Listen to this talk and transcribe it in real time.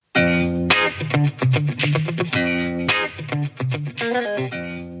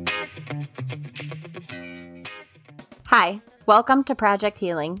Hi, welcome to Project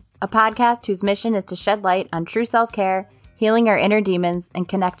Healing, a podcast whose mission is to shed light on true self-care, healing our inner demons, and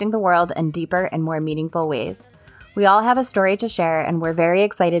connecting the world in deeper and more meaningful ways. We all have a story to share, and we're very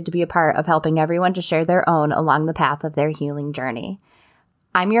excited to be a part of helping everyone to share their own along the path of their healing journey.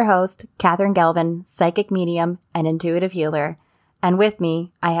 I'm your host, Katherine Galvin, psychic medium and intuitive healer, and with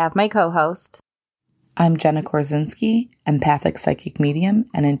me, I have my co-host. I'm Jenna Korzinski, empathic psychic medium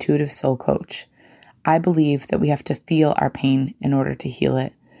and intuitive soul coach. I believe that we have to feel our pain in order to heal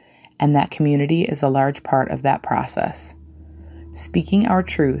it, and that community is a large part of that process. Speaking our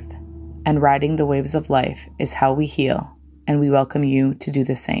truth and riding the waves of life is how we heal, and we welcome you to do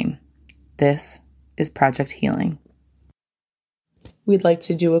the same. This is Project Healing. We'd like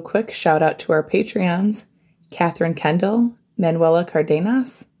to do a quick shout out to our Patreons, Catherine Kendall, Manuela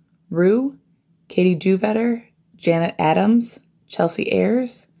Cardenas, Rue, Katie Duvetter, Janet Adams, Chelsea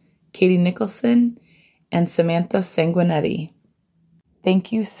Ayers, Katie Nicholson, and Samantha Sanguinetti.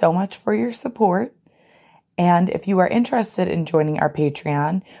 Thank you so much for your support. And if you are interested in joining our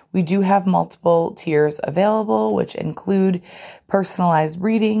Patreon, we do have multiple tiers available, which include personalized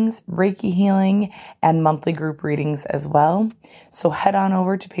readings, Reiki healing, and monthly group readings as well. So head on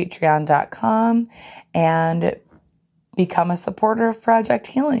over to patreon.com and become a supporter of Project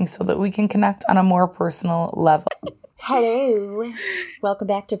Healing so that we can connect on a more personal level. Hello. Welcome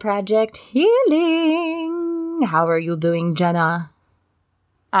back to Project Healing. How are you doing, Jenna?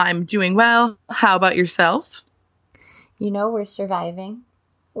 I'm doing well. How about yourself? You know, we're surviving.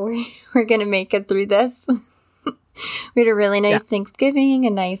 We're going to make it through this. We had a really nice Thanksgiving, a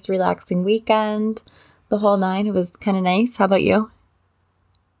nice relaxing weekend, the whole nine. It was kind of nice. How about you?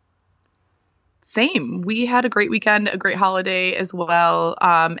 Same. We had a great weekend, a great holiday as well.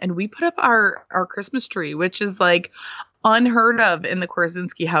 And we put up our Christmas tree, which is like unheard of in the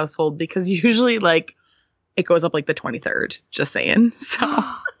Korzinski household because usually like it goes up like the 23rd, just saying. So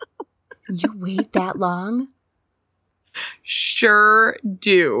you wait that long? Sure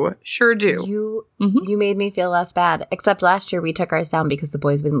do. You made me feel less bad. Except last year we took ours down because the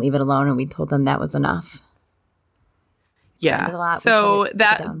boys wouldn't leave it alone and we told them that was enough. Yeah. So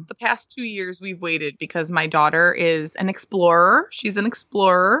the past 2 years we've waited because my daughter is an explorer. She's an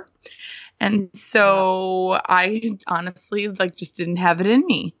explorer. And so I honestly just didn't have it in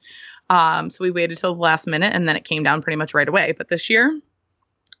me. So we waited till the last minute and then it came down pretty much right away. But this year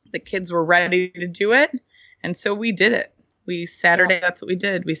the kids were ready to do it. And so we did it. Saturday, that's what we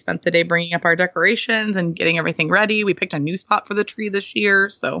did. We spent the day bringing up our decorations and getting everything ready. We picked a new spot for the tree this year.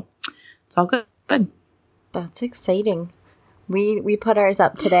 So it's all good. That's exciting. We put ours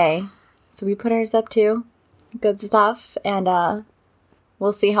up today. So we put ours up too. Good stuff. And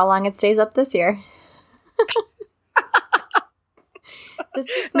we'll see how long it stays up this year.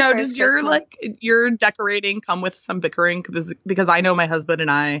 No, does your decorating come with some bickering? Because I know my husband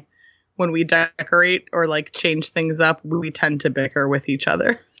and I, when we decorate or like change things up, we tend to bicker with each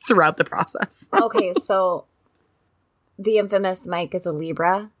other throughout the process. Okay, so the infamous Mike is a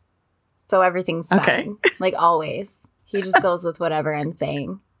Libra. So everything's fine. Okay. Like always. He just goes with whatever I'm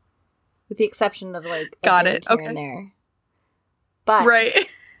saying. With the exception of like got it here and there. But right.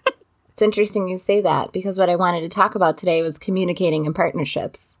 It's interesting you say that because what I wanted to talk about today was communicating in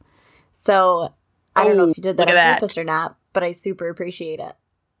partnerships. So I don't know if you did that on purpose or not, but I super appreciate it.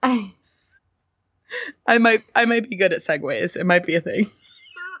 I might be good at segues. It might be a thing.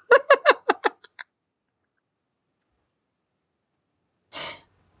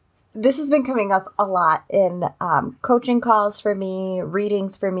 This has been coming up a lot in coaching calls for me,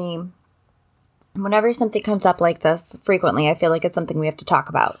 readings for me. Whenever something comes up like this, frequently, I feel like it's something we have to talk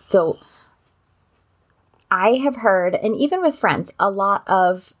about. So I have heard, and even with friends, a lot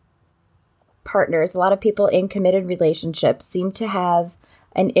of partners, a lot of people in committed relationships seem to have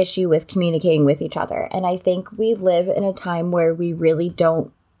an issue with communicating with each other. And I think we live in a time where we really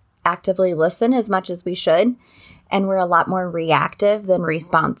don't actively listen as much as we should. And we're a lot more reactive than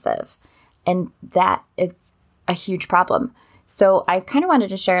responsive. And that is a huge problem. So I kind of wanted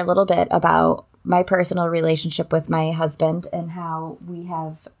to share a little bit about my personal relationship with my husband and how we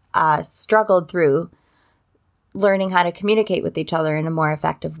have struggled through learning how to communicate with each other in a more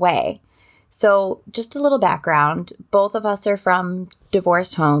effective way. So just a little background. Both of us are from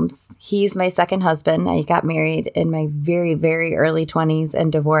divorced homes. He's my second husband. I got married in my very, very early 20s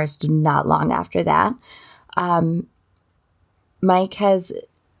and divorced not long after that. Mike has,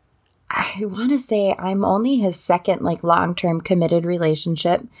 I want to say I'm only his second long-term committed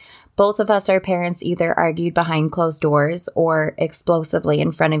relationship, Both of us, our parents, either argued behind closed doors or explosively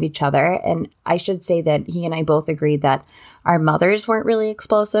in front of each other. And I should say that he and I both agreed that our mothers weren't really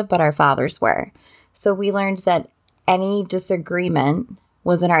explosive, but our fathers were. So we learned that any disagreement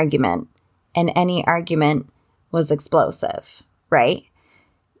was an argument, and any argument was explosive, right?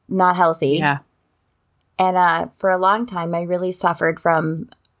 Not healthy. Yeah. And for a long time, I really suffered from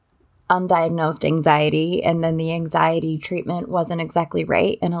undiagnosed anxiety, and then the anxiety treatment wasn't exactly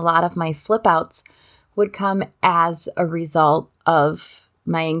right. And a lot of my flip outs would come as a result of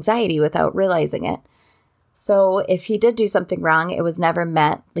my anxiety without realizing it. So if he did do something wrong, it was never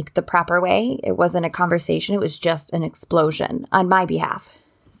met like the proper way. It wasn't a conversation. It was just an explosion on my behalf.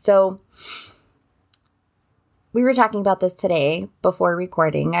 So we were talking about this today before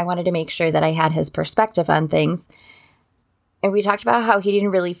recording. I wanted to make sure that I had his perspective on things. And we talked about how he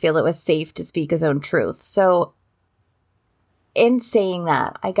didn't really feel it was safe to speak his own truth. So in saying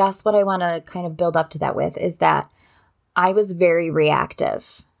that, I guess what I want to kind of build up to that with is that I was very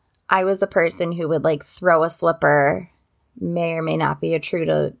reactive. I was a person who would like throw a slipper, may or may not be a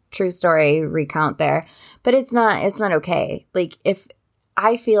true story recount there, but it's not okay. Like if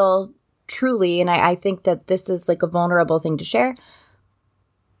I feel truly, and I think that this is like a vulnerable thing to share,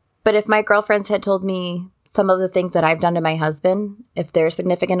 but if my girlfriends had told me some of the things that I've done to my husband, if their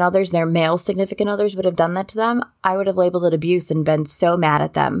significant others, their male significant others would have done that to them, I would have labeled it abuse and been so mad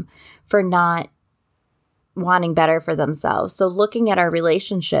at them for not wanting better for themselves. So looking at our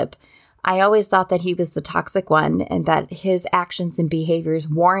relationship, I always thought that he was the toxic one and that his actions and behaviors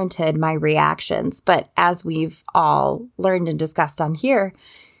warranted my reactions. But as we've all learned and discussed on here,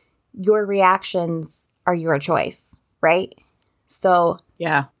 your reactions are your choice, right? So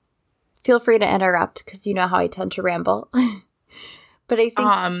yeah. Feel free to interrupt because you know how I tend to ramble. But I think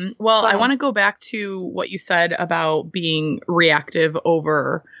I want to go back to what you said about being reactive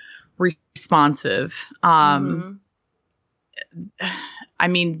over responsive. I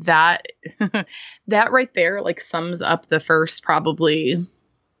mean that that right there like sums up the first probably.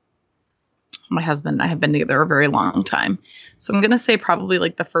 My husband and I have been together a very long time. So I'm going to say probably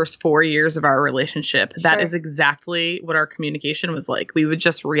like the first 4 years of our relationship. Sure. That is exactly what our communication was like. We would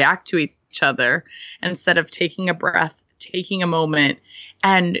just react to each other instead of taking a breath, taking a moment.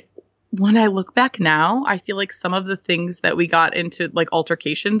 And when I look back now, I feel like some of the things that we got into like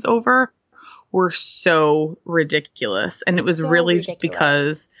altercations over were so ridiculous. And it was really ridiculous. Just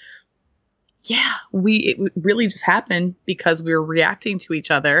because, it really just happened because we were reacting to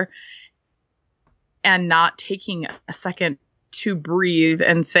each other and not taking a second to breathe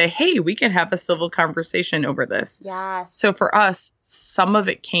and say, hey, we can have a civil conversation over this. Yes. So for us, some of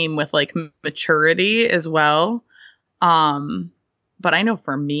it came with like maturity as well. But I know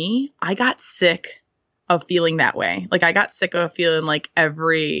for me, I got sick of feeling that way. Like I got sick of feeling like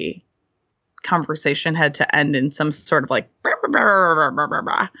every conversation had to end in some sort of like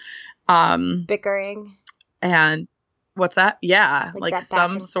bickering. And what's that? Yeah. Like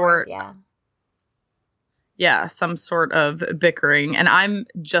some sort. Yeah. Yeah, some sort of bickering. And I'm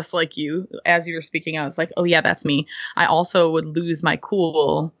just like you. As you were speaking, I was like, oh, yeah, that's me. I also would lose my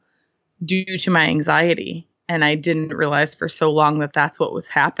cool due to my anxiety. And I didn't realize for so long that that's what was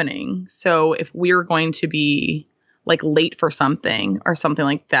happening. So if we were going to be like late for something or something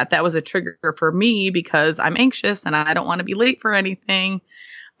like that, that was a trigger for me because I'm anxious and I don't want to be late for anything.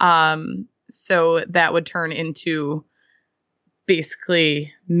 So that would turn into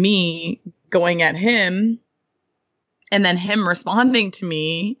basically me going at him and then him responding to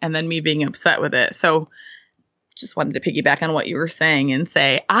me and then me being upset with it. So just wanted to piggyback on what you were saying and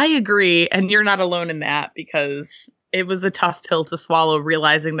say, I agree. And you're not alone in that because it was a tough pill to swallow,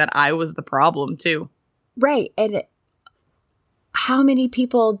 realizing that I was the problem too. Right. And how many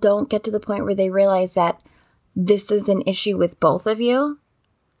people don't get to the point where they realize that this is an issue with both of you?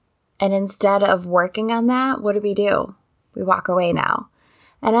 And instead of working on that, what do? We walk away now.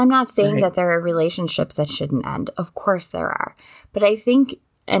 And I'm not saying that there are relationships that shouldn't end. Of course there are. But I think,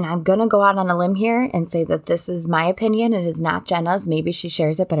 and I'm going to go out on a limb here and say that this is my opinion. It is not Jenna's. Maybe she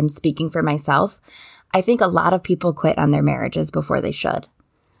shares it, but I'm speaking for myself. I think a lot of people quit on their marriages before they should.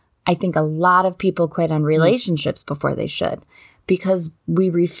 I think a lot of people quit on relationships before they should because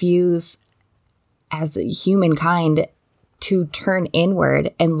we refuse as humankind to turn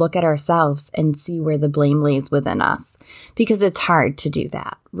inward and look at ourselves and see where the blame lays within us. Because it's hard to do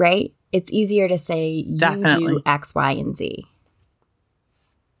that, right? It's easier to say, you do X, Y, and Z.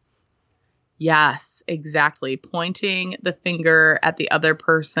 Yes, exactly. Pointing the finger at the other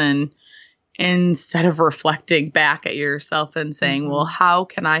person instead of reflecting back at yourself and saying, well, how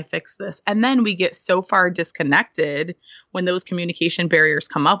can I fix this? And then we get so far disconnected when those communication barriers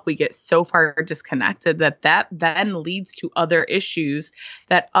come up, we get so far disconnected that then leads to other issues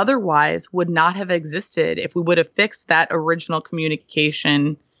that otherwise would not have existed if we would have fixed that original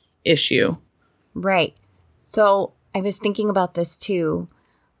communication issue. Right. So I was thinking about this too.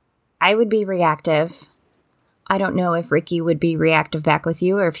 I would be reactive. I don't know if Ricky would be reactive back with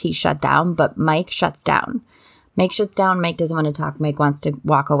you or if he shut down, but Mike shuts down. Mike shuts down. Mike doesn't want to talk. Mike wants to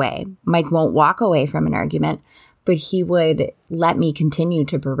walk away. Mike won't walk away from an argument, but he would let me continue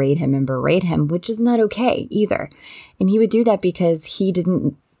to berate him, which is not okay either. And he would do that because he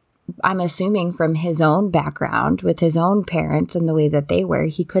didn't, I'm assuming from his own background with his own parents and the way that they were,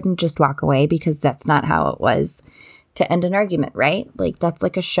 he couldn't just walk away because that's not how it was to end an argument, right? Like that's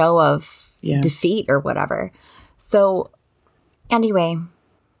like a show of defeat or whatever. So anyway,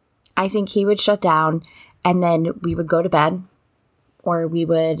 I think he would shut down and then we would go to bed or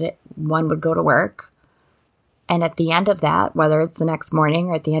one would go to work. And at the end of that, whether it's the next morning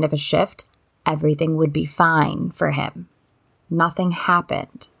or at the end of a shift, everything would be fine for him. Nothing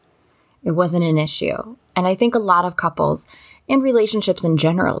happened. It wasn't an issue. And I think a lot of couples in relationships in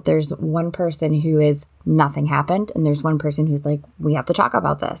general, there's one person who is nothing happened and there's one person who's like, we have to talk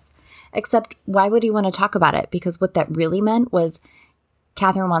about this. Except why would he want to talk about it? Because what that really meant was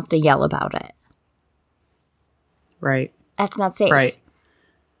Catherine wants to yell about it. Right. That's not safe. Right.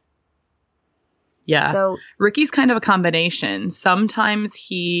 Yeah. So Ricky's kind of a combination. Sometimes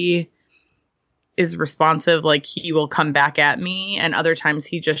he is responsive, like he will come back at me, and other times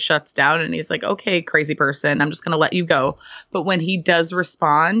he just shuts down and he's like, okay, crazy person, I'm just going to let you go. But when he does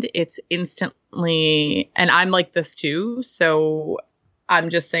respond, it's instantly, and I'm like this too, so I'm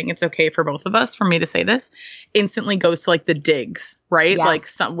just saying it's okay for both of us, for me to say this, instantly goes to like the digs, right? Yes. Like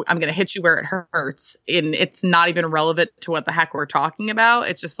I'm going to hit you where it hurts. And it's not even relevant to what the heck we're talking about.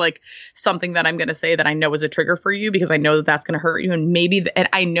 It's just like something that I'm going to say that I know is a trigger for you because I know that that's going to hurt you. And maybe, and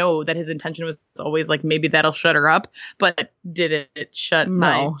I know that his intention was always like, maybe that'll shut her up. But did it shut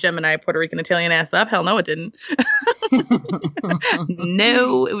my Gemini, Puerto Rican, Italian ass up? Hell no, it didn't.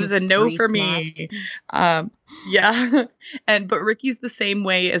 No, it was a no for me. Yeah. But Ricky's the same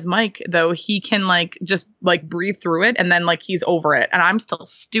way as Mike, though. He can like just like breathe through it and then like he's over it. And I'm still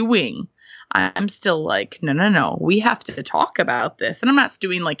stewing. I'm still like, no, we have to talk about this. And I'm not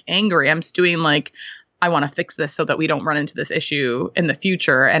stewing like angry. I'm stewing like, I want to fix this so that we don't run into this issue in the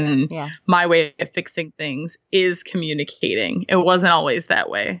future. And my way of fixing things is communicating. It wasn't always that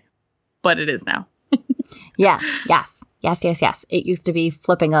way, but it is now. Yes. It used to be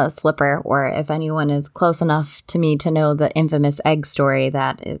flipping a slipper, or if anyone is close enough to me to know the infamous egg story,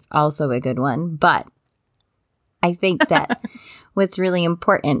 that is also a good one. But I think that what's really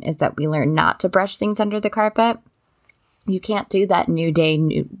important is that we learn not to brush things under the carpet. You can't do that new day,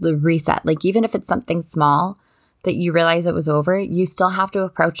 the reset. Like even if it's something small that you realize it was over, you still have to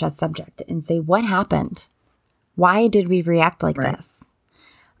approach that subject and say, what happened? Why did we react like this?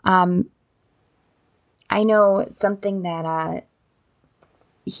 I know something that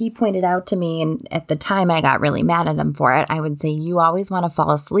he pointed out to me, and at the time I got really mad at him for it. I would say, you always want to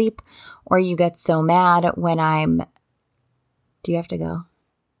fall asleep, or you get so mad when do you have to go?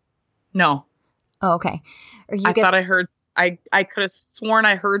 No. Oh, okay. Or I thought I heard, I could have sworn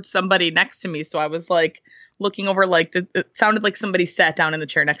I heard somebody next to me. So I was like looking over, like it sounded like somebody sat down in the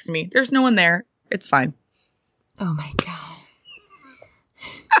chair next to me. There's no one there. It's fine. Oh my God.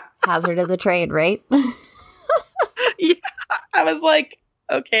 Hazard of the trade, right? Yeah. I was like,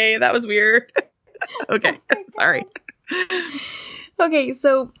 okay, that was weird. Okay. Sorry. Okay.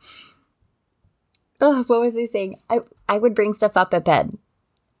 So what was I saying? I would bring stuff up at bed.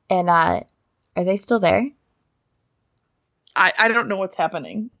 And are they still there? I don't know what's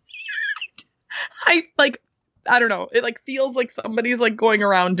happening. I don't know. It like feels like somebody's like going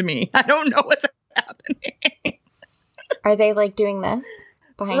around me. I don't know what's happening. Are they like doing this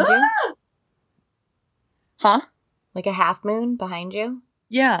behind you? Huh? Like a half moon behind you?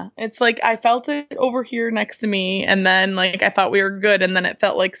 Yeah. It's like I felt it over here next to me, and then like I thought we were good, and then it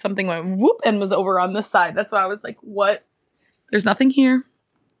felt like something went whoop and was over on this side. That's why I was like, what? There's nothing here.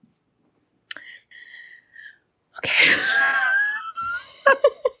 Okay.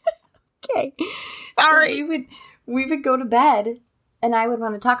 Okay. Sorry. So we would go to bed and I would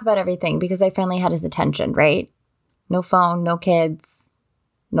want to talk about everything because I finally had his attention, right? No phone, no kids,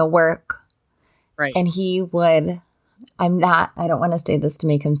 no work. Right. And he would, I don't want to say this to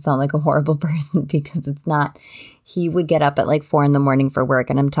make him sound like a horrible person because it's not. He would get up at like 4 a.m. for work,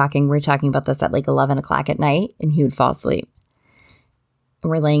 and we're talking about this at like 11 o'clock at night, and he would fall asleep. And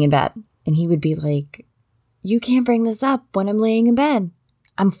we're laying in bed and he would be like, you can't bring this up when I'm laying in bed.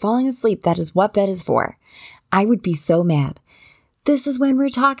 I'm falling asleep. That is what bed is for. I would be so mad. This is when we're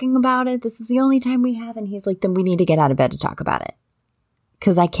talking about it. This is the only time we have. And he's like, then we need to get out of bed to talk about it.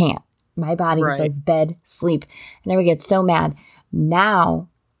 Because I can't. My body says bed, sleep. And I would get so mad. Now,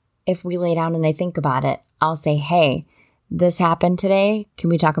 if we lay down and I think about it, I'll say, hey, this happened today. Can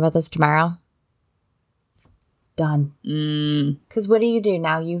we talk about this tomorrow? Done. Because what do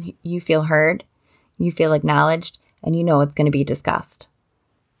now? You feel heard. You feel acknowledged. And you know it's going to be discussed.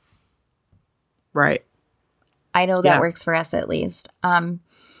 Right. I know that works for us at least. But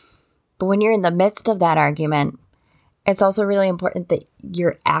when you're in the midst of that argument, it's also really important that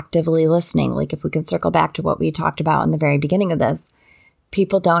you're actively listening. Like if we can circle back to what we talked about in the very beginning of this,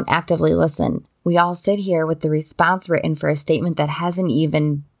 people don't actively listen. We all sit here with the response written for a statement that hasn't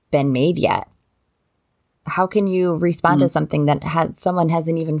even been made yet. How can you respond to something that someone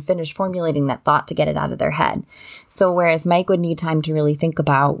hasn't even finished formulating that thought to get it out of their head? So whereas Mike would need time to really think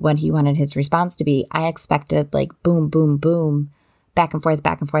about what he wanted his response to be, I expected like boom, boom, boom, back and forth,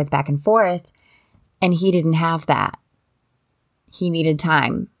 back and forth, back and forth. And he didn't have that. He needed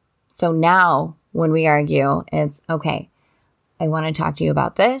time. So now when we argue, it's okay, I want to talk to you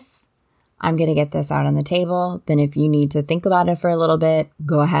about this. I'm going to get this out on the table. Then if you need to think about it for a little bit,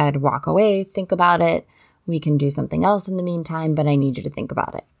 go ahead, walk away, think about it. We can do something else in the meantime, but I need you to think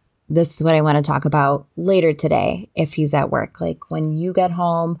about it. This is what I want to talk about later today if he's at work. Like when you get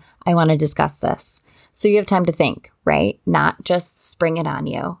home, I want to discuss this. So you have time to think, right? Not just spring it on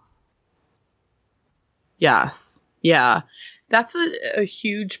you. Yes. Yeah. That's a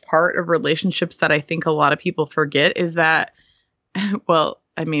huge part of relationships that I think a lot of people forget is that, well,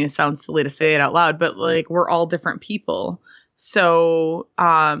 I mean, it sounds silly to say it out loud, but like we're all different people. So,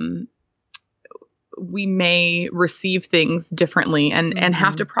 we may receive things differently and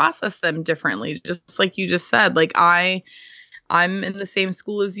have to process them differently. Just like you just said, like I'm in the same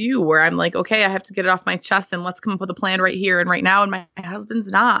school as you where I'm like, okay, I have to get it off my chest and let's come up with a plan right here and right now. And my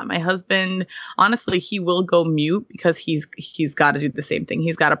husband's not. My husband, honestly, he will go mute because he's got to do the same thing.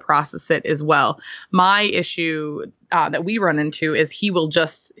 He's got to process it as well. My issue that we run into is he'll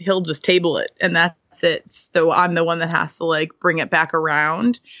just table it and that's it. So I'm the one that has to like bring it back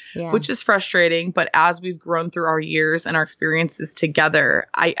around, which is frustrating. But as we've grown through our years and our experiences together,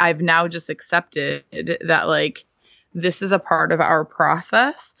 I've now just accepted that like, this is a part of our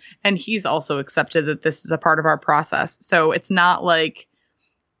process. And he's also accepted that this is a part of our process. So it's not like,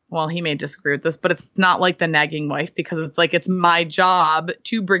 well, he may disagree with this, but it's not like the nagging wife because it's like, it's my job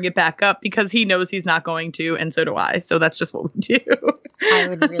to bring it back up because he knows he's not going to. And so do I. So that's just what we do. I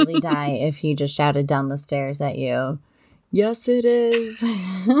would really die if he just shouted down the stairs at you. Yes, it is.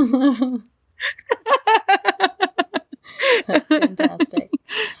 That's fantastic.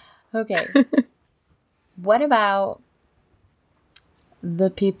 Okay. What about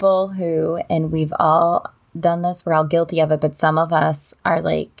the people who, and we've all done this, we're all guilty of it, but some of us are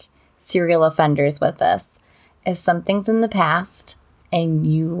like serial offenders with this. If something's in the past and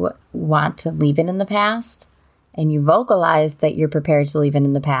you want to leave it in the past and you vocalize that you're prepared to leave it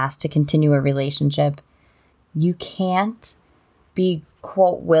in the past to continue a relationship, you can't be,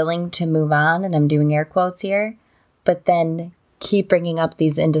 quote, willing to move on, and I'm doing air quotes here, but then keep bringing up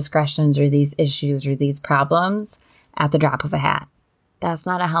these indiscretions or these issues or these problems at the drop of a hat. That's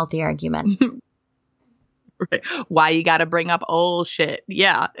not a healthy argument. Right. Why you got to bring up old shit.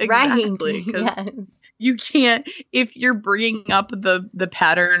 Yeah, exactly. Right. Yes. You can't, if you're bringing up the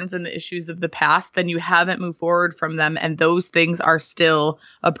patterns and the issues of the past, then you haven't moved forward from them. And those things are still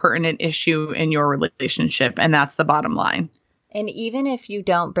a pertinent issue in your relationship. And that's the bottom line. And even if you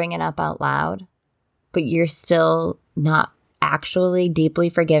don't bring it up out loud, but you're still not actually deeply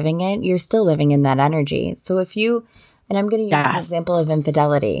forgiving it, you're still living in that energy. So if you, and I'm going to use an example of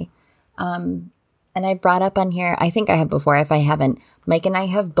infidelity. And I brought up on here, I think I have before, if I haven't, Mike and I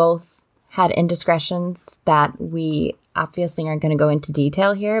have both had indiscretions that we obviously aren't going to go into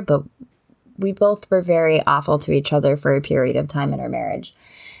detail here, but we both were very awful to each other for a period of time in our marriage.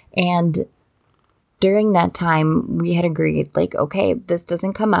 And during that time, we had agreed, like, okay, this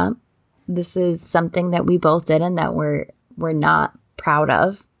doesn't come up. This is something that we both did and that we're not proud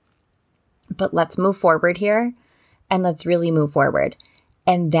of. But let's move forward here and let's really move forward.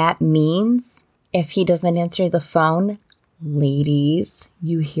 And that means if he doesn't answer the phone, ladies,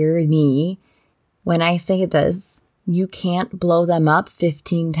 you hear me when I say this, you can't blow them up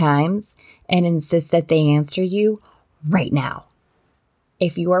 15 times and insist that they answer you right now.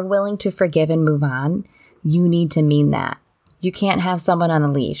 If you are willing to forgive and move on, you need to mean that. You can't have someone on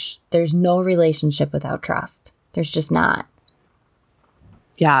a leash. There's no relationship without trust. There's just not.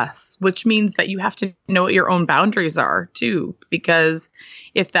 Yes, which means that you have to know what your own boundaries are too, because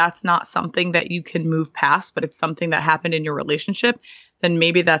if that's not something that you can move past, but it's something that happened in your relationship, then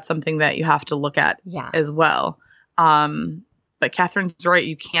maybe that's something that you have to look at as well. But Catherine's right.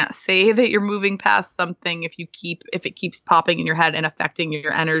 You can't say that you're moving past something if it keeps popping in your head and affecting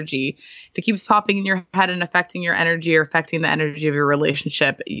your energy. If it keeps popping in your head and affecting your energy or affecting the energy of your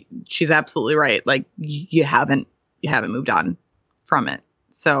relationship, she's absolutely right. Like you haven't moved on from it.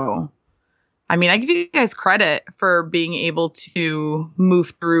 So, I mean, I give you guys credit for being able to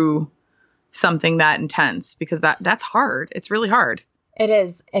move through something that intense, because that's hard. It's really hard. It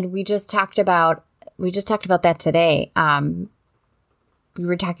is. And we just talked about that today. We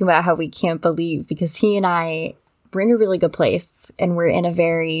were talking about how we can't believe, because he and I, we're in a really good place and we're in a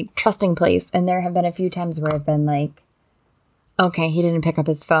very trusting place. And there have been a few times where I've been like, okay, he didn't pick up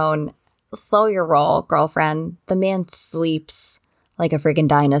his phone. Slow your roll, girlfriend. The man sleeps like a freaking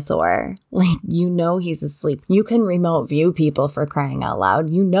dinosaur. Like, he's asleep. You can remote view people, for crying out loud.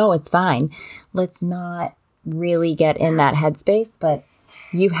 It's fine. Let's not really get in that headspace, but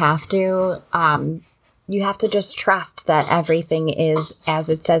you have to just trust that everything is as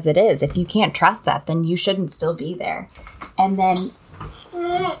it says it is. If you can't trust that, then you shouldn't still be there. And then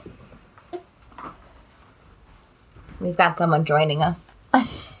we've got someone joining us.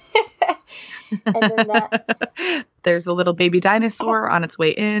 And then there's a little baby dinosaur on its way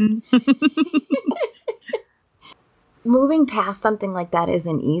in. Moving past something like that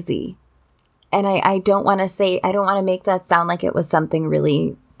isn't easy. And I don't want to make that sound like it was something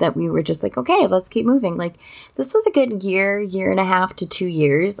really that we were just like, okay, let's keep moving. Like, this was a good year and a half to 2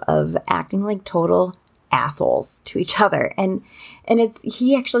 years of acting like total assholes to each other. And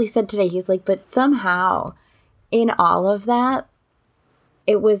he actually said today, he's like, but somehow in all of that,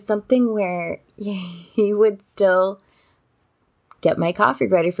 it was something where he would still get my coffee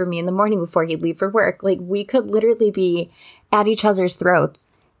ready for me in the morning before he'd leave for work. Like, we could literally be at each other's throats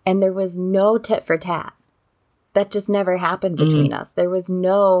and there was no tit for tat. That just never happened between us. There was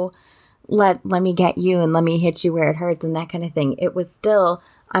no let me get you and let me hit you where it hurts and that kind of thing. It was still,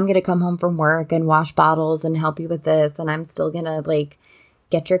 I'm going to come home from work and wash bottles and help you with this. And I'm still going to like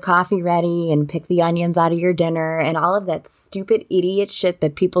get your coffee ready and pick the onions out of your dinner and all of that stupid idiot shit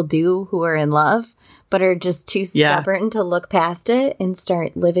that people do who are in love, but are just too stubborn to look past it and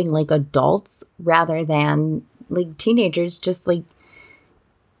start living like adults rather than like teenagers, just like,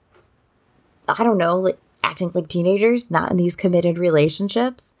 I don't know, like acting like teenagers, not in these committed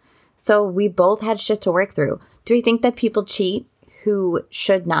relationships. So we both had shit to work through. Do we think that people cheat who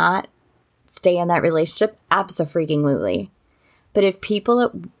should not stay in that relationship? Abso-freaking-lutely. But if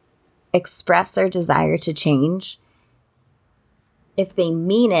people express their desire to change, if they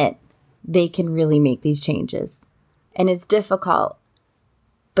mean it, they can really make these changes. And it's difficult,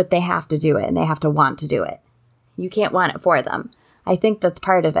 but they have to do it and they have to want to do it. You can't want it for them. I think that's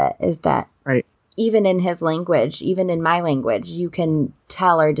part of it, is that right. Even in his language, even in my language, you can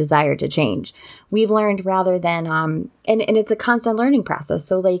tell our desire to change. We've learned rather than, and it's a constant learning process.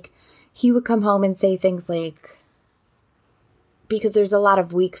 So like, he would come home and say things like, because there's a lot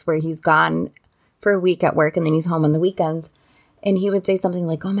of weeks where he's gone for a week at work and then he's home on the weekends. And he would say something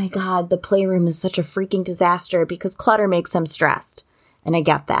like, oh my God, the playroom is such a freaking disaster because clutter makes him stressed. And I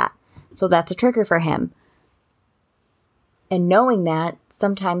get that. So that's a trigger for him. And knowing that,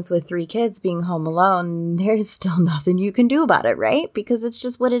 sometimes with 3 kids being home alone, there's still nothing you can do about it, right? Because it's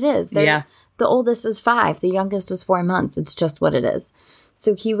just what it is. The oldest is 5. The youngest is 4 months. It's just what it is.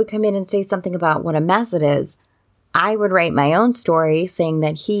 So he would come in and say something about what a mess it is. I would write my own story saying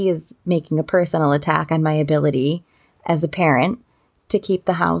that he is making a personal attack on my ability as a parent to keep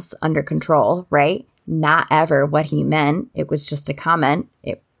the house under control, right? Not ever what he meant. It was just a comment.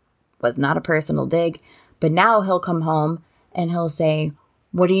 It was not a personal dig. But now he'll come home and he'll say,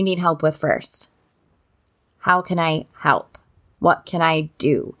 what do you need help with first? How can I help? What can I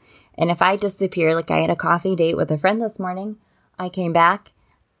do? And if I disappear, like I had a coffee date with a friend this morning, I came back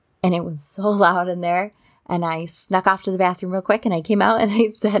and it was so loud in there. And I snuck off to the bathroom real quick and I came out and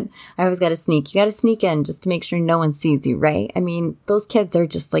I said, I always got to sneak. You got to sneak in just to make sure no one sees you, right? I mean, those kids are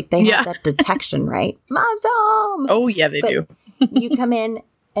just like, they have that detection, right? Mom's home. Oh, yeah, they do. You come in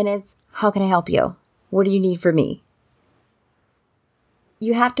and it's, how can I help you? What do you need from me?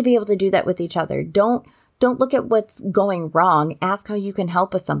 You have to be able to do that with each other. Don't look at what's going wrong. Ask how you can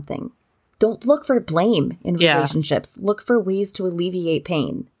help with something. Don't look for blame in relationships. Look for ways to alleviate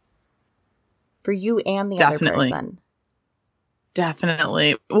pain. For you and the other person.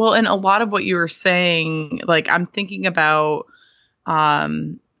 Definitely. Well, and a lot of what you were saying, like I'm thinking about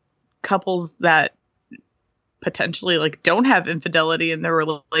couples that potentially like don't have infidelity in their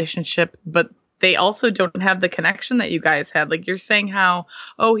relationship, but they also don't have the connection that you guys had. Like you're saying how,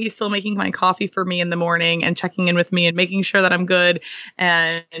 oh, he's still making my coffee for me in the morning and checking in with me and making sure that I'm good.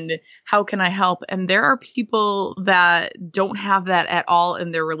 And how can I help? And there are people that don't have that at all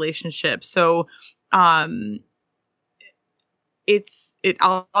in their relationship. So, it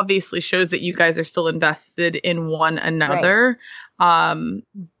obviously shows that you guys are still invested in one another. Right.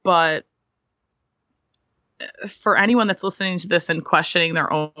 But for anyone that's listening to this and questioning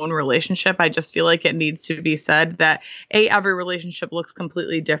their own relationship, I just feel like it needs to be said that every relationship looks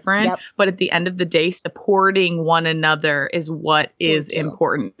completely different, yep. But at the end of the day, supporting one another is what is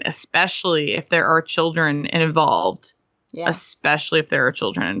important, especially if there are children involved. Yeah. Especially if there are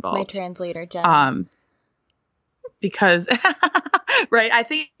children involved. My translator, Jen. Because, right, I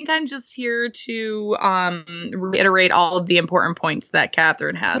think I'm just here to reiterate all of the important points that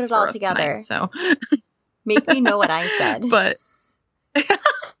Catherine has put it for all us together. Tonight, so make me know what I said. But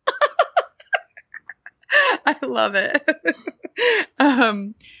I love it.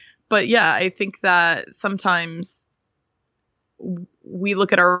 But yeah, I think that sometimes we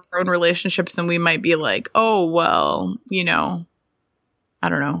look at our own relationships and we might be like, oh, well, you know, I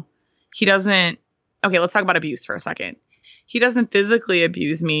don't know. He doesn't. Okay, let's talk about abuse for a second. He doesn't physically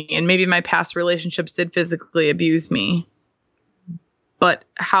abuse me, and maybe my past relationships did physically abuse me. But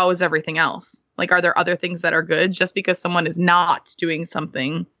how is everything else? Like, are there other things that are good? Just because someone is not doing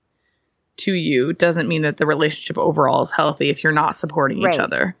something to you doesn't mean that the relationship overall is healthy if you're not supporting each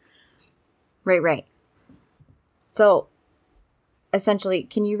other. Right. So, essentially,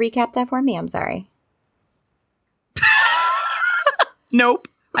 can you recap that for me? I'm sorry. Nope.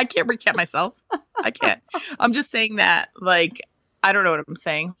 I can't recap myself. I can't. I'm just saying that, like, I don't know what I'm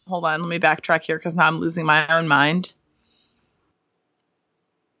saying. Hold on. Let me backtrack here because now I'm losing my own mind.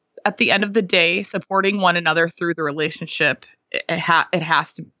 At the end of the day, supporting one another through the relationship, it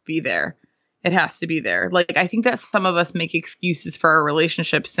has to be there. It has to be there. Like, I think that some of us make excuses for our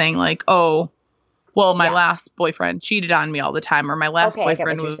relationships saying like, oh, well, my last boyfriend cheated on me all the time, or my last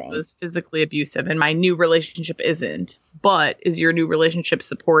boyfriend was physically abusive and my new relationship isn't. But is your new relationship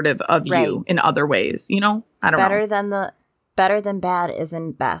supportive of you in other ways? You know, I don't know. Better than bad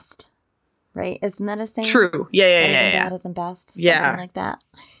isn't best, right? Isn't that a saying? True. Yeah. Better than bad isn't best. Something like that.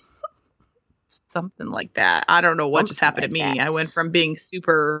 Something like that. I don't know what just happened to me. I went from being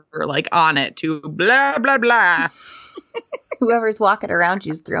super like on it to blah, blah, blah. Whoever's walking around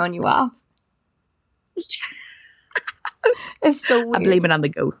you is throwing you off. It's so weird. I blame it on the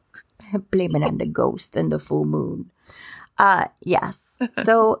ghost. Blame it on the ghost and the full moon. Yes.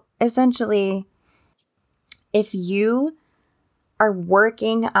 So essentially, if you are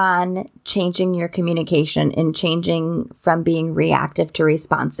working on changing your communication and changing from being reactive to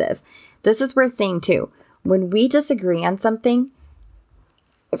responsive, this is worth saying too. When we disagree on something,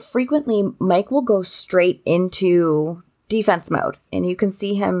 frequently Mike will go straight into defense mode and you can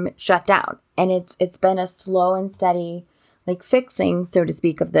see him shut down. And it's been a slow and steady like fixing, so to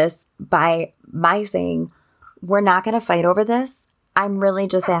speak, of this by my saying, we're not going to fight over this. I'm really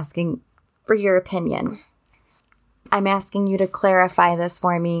just asking for your opinion. I'm asking you to clarify this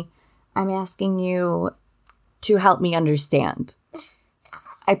for me. I'm asking you to help me understand.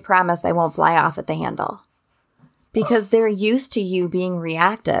 I promise I won't fly off at the handle. Because they're used to you being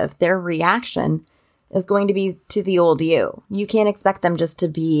reactive. Their reaction is going to be to the old you. You can't expect them just to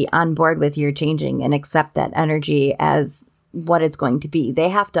be on board with your changing and accept that energy as what it's going to be. They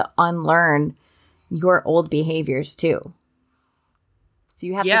have to unlearn your old behaviors too. So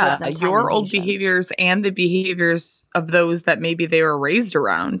you have to give them time your old behaviors and the behaviors of those that maybe they were raised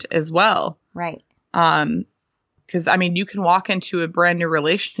around as well. Right. Because, I mean, you can walk into a brand new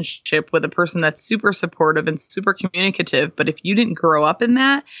relationship with a person that's super supportive and super communicative. But if you didn't grow up in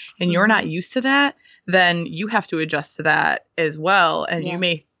that and you're not used to that, then you have to adjust to that as well. And you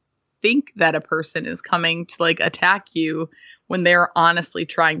may think that a person is coming to like attack you when they're honestly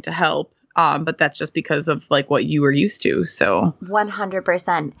trying to help. But that's just because of like what you were used to. So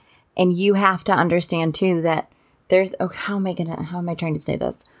 100%. And you have to understand too that there's, how am I trying to say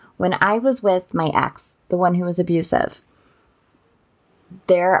this? When I was with my ex, the one who was abusive,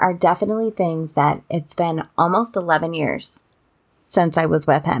 there are definitely things that it's been almost 11 years since I was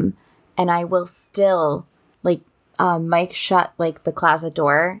with him. And I will still, like, Mike shut, like, the closet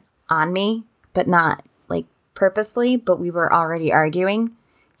door on me, but not, like, purposefully, but we were already arguing.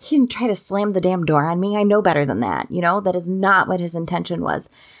 He didn't try to slam the damn door on me. I know better than that. You know, that is not what his intention was.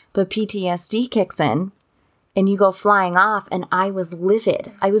 But PTSD kicks in. And you go flying off, and I was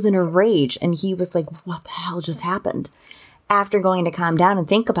livid. I was in a rage, and he was like, what the hell just happened? after going to calm down and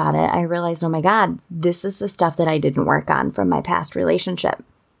think about it, I realized, oh my God, this is the stuff that I didn't work on from my past relationship.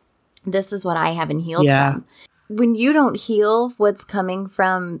 This is what I haven't healed from. When you don't heal what's coming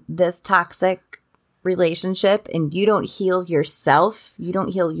from this toxic relationship and you don't heal yourself, you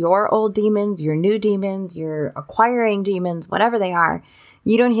don't heal your old demons, your new demons, your acquiring demons, whatever they are,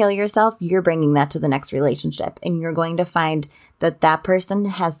 you don't heal yourself, you're bringing that to the next relationship. And you're going to find that that person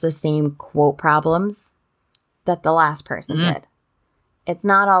has the same quote problems that the last person did. It's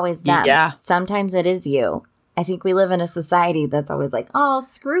not always them. Yeah. Sometimes it is you. I think we live in a society that's always like, oh,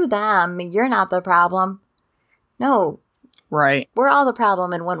 screw them. You're not the problem. No. Right. We're all the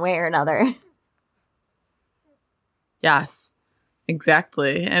problem in one way or another. Yes,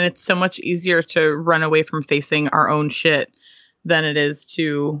 exactly. And it's so much easier to run away from facing our own shit than it is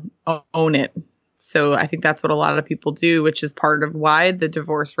to own it. So I think that's what a lot of people do, which is part of why the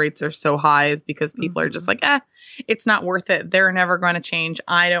divorce rates are so high, is because people are just like, it's not worth it. They're never going to change.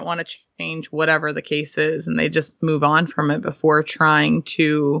 I don't want to change, whatever the case is. And they just move on from it before trying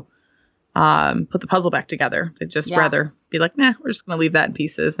to put the puzzle back together. They'd just rather be like, nah, we're just going to leave that in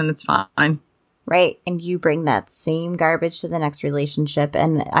pieces and it's fine. Right. And you bring that same garbage to the next relationship.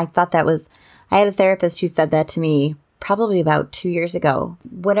 And I thought I had a therapist who said that to me probably about 2 years ago.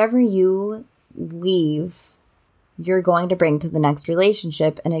 Whatever you leave, you're going to bring to the next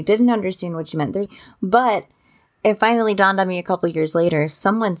relationship. And I didn't understand what you meant. But it finally dawned on me a couple years later.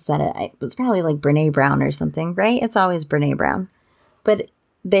 Someone said it. It was probably like Brene Brown or something, right? It's always Brene Brown. But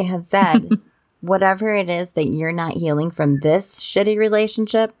they had said, whatever it is that you're not healing from this shitty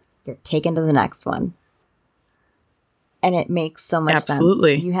relationship, you're taken to the next one. And it makes so much sense.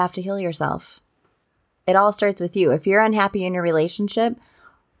 You have to heal yourself. It all starts with you. If you're unhappy in your relationship,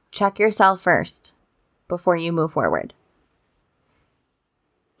 check yourself first before you move forward.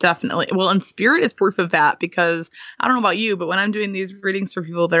 Definitely. Well, and spirit is proof of that, because I don't know about you, but when I'm doing these readings for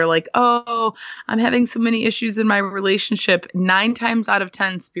people, they're like, oh, I'm having so many issues in my relationship. 9 times out of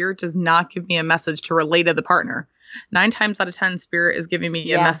 10, spirit does not give me a message to relate to the partner. 9 times out of 10, spirit is giving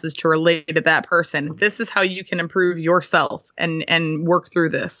me a message to relate to that person. This is how you can improve yourself and work through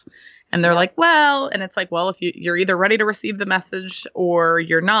this. And they're like, well, and it's like, well, if you're either ready to receive the message or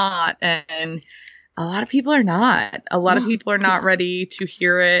you're not. And a lot of people are not. A lot of people are not ready to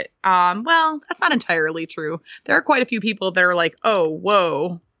hear it. Well, that's not entirely true. There are quite a few people that are like, oh,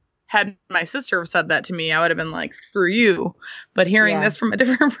 whoa. Had my sister have said that to me, I would have been like, screw you. But hearing this from a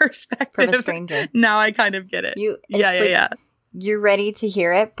different perspective, from a stranger, now I kind of get it. You're ready to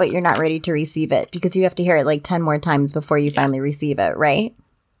hear it, but you're not ready to receive it, because you have to hear it like 10 more times before you finally receive it, right?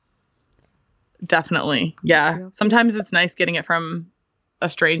 Definitely. Yeah. Sometimes it's nice getting it from a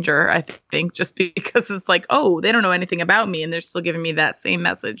stranger, I think, just because it's like, oh, they don't know anything about me and they're still giving me that same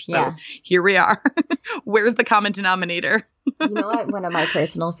message. So here we are. Where's the common denominator? You know what one of my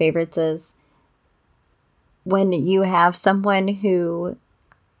personal favorites is? When you have someone who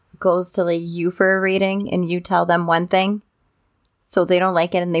goes to like you for a reading and you tell them one thing, so they don't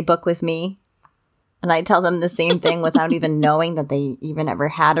like it and they book with me. And I tell them the same thing without even knowing that they even ever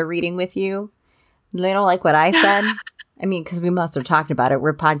had a reading with you. They don't like what I said. I mean, because we must have talked about it.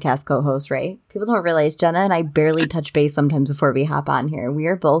 We're podcast co-hosts, right? People don't realize Jenna and I barely touch base sometimes before we hop on here. We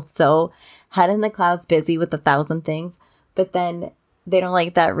are both so head in the clouds, busy with 1,000 things. But then they don't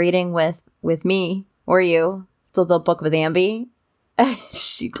like that reading with me or you. So they'll book with Ambi.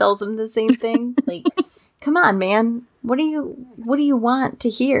 She tells them the same thing. Like, come on, man. What do you want to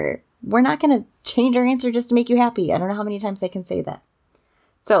hear? We're not going to change our answer just to make you happy. I don't know how many times I can say that.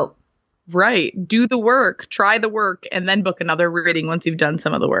 So. Right. Do the work, try the work, and then book another reading once you've done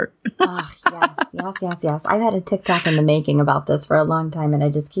some of the work. Yes. I've had a TikTok in the making about this for a long time, and I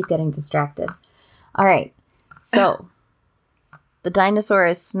just keep getting distracted. All right. So the dinosaur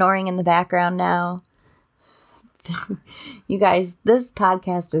is snoring in the background now. You guys, this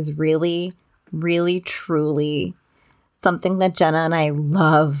podcast is really, really, truly something that Jenna and I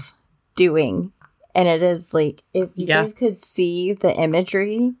love doing. And it is like, if you guys could see the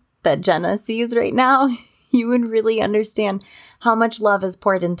imagery that Jenna sees right now, you would really understand how much love is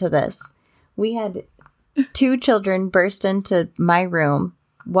poured into this. We had 2 children burst into my room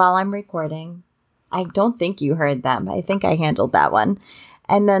while I'm recording. I don't think you heard them. I think I handled that one.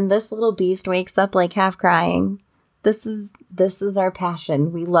 And then this little beast wakes up like half crying. This is our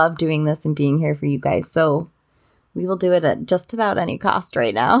passion. We love doing this and being here for you guys. So we will do it at just about any cost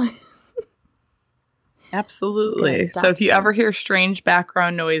right now. Absolutely. So if you ever hear strange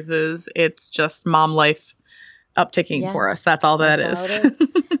background noises, it's just mom life upticking for us. That's all that is.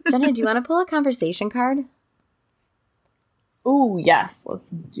 Jenna, do you want to pull a conversation card? Oh, yes. Let's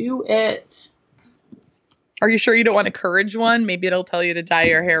do it. Are you sure you don't want a courage one? Maybe it'll tell you to dye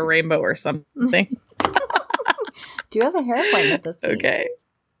your hair rainbow or something. Do you have a hair appointment this week? Okay.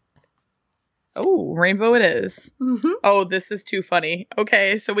 Oh, rainbow it is. Mm-hmm. Oh, this is too funny.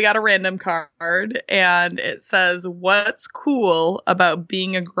 Okay, so we got a random card, and it says, "What's cool about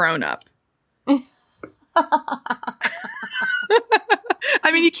being a grown-up?"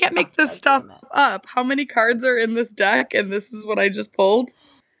 I mean, you can't make this stuff up. How many cards are in this deck? And this is what I just pulled.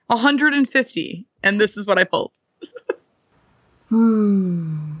 150. And this is what I pulled.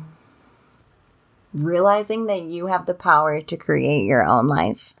 Realizing that you have the power to create your own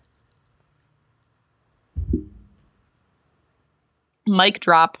life. Mic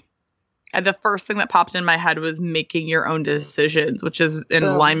drop. The first thing that popped in my head was making your own decisions, which is in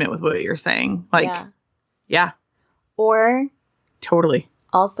alignment with what you're saying. Like, yeah. Or totally.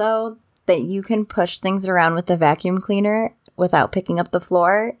 Also, that you can push things around with the vacuum cleaner without picking up the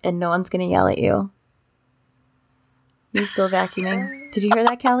floor, and no one's going to yell at you. You're still vacuuming. Did you hear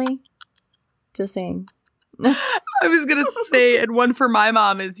that, Kelly? Just saying. I was going to say, and one for my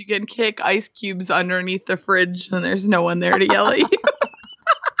mom is you can kick ice cubes underneath the fridge and there's no one there to yell at you.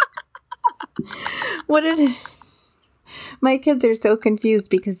 My kids are so confused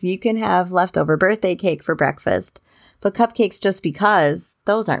because you can have leftover birthday cake for breakfast, but cupcakes just because,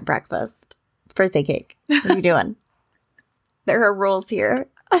 those aren't breakfast. It's birthday cake. What are you doing? There are rules here.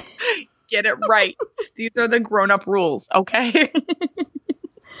 Get it right. These are the grown-up rules, okay?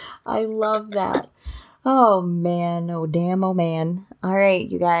 I love that. Oh, man. Oh, damn. Oh, man. All right,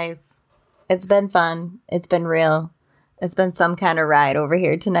 you guys. It's been fun. It's been real. It's been some kind of ride over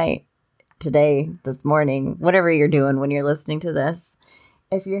here tonight, today, this morning, whatever you're doing when you're listening to this.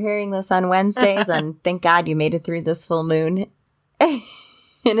 If you're hearing this on Wednesday, then thank God you made it through this full moon. And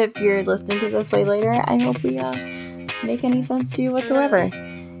if you're listening to this way later, I hope we make any sense to you whatsoever.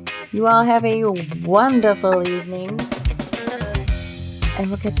 You all have a wonderful evening. And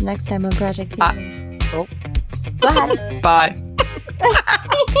we'll catch you next time on Project Healing. Oh. Go ahead. Bye.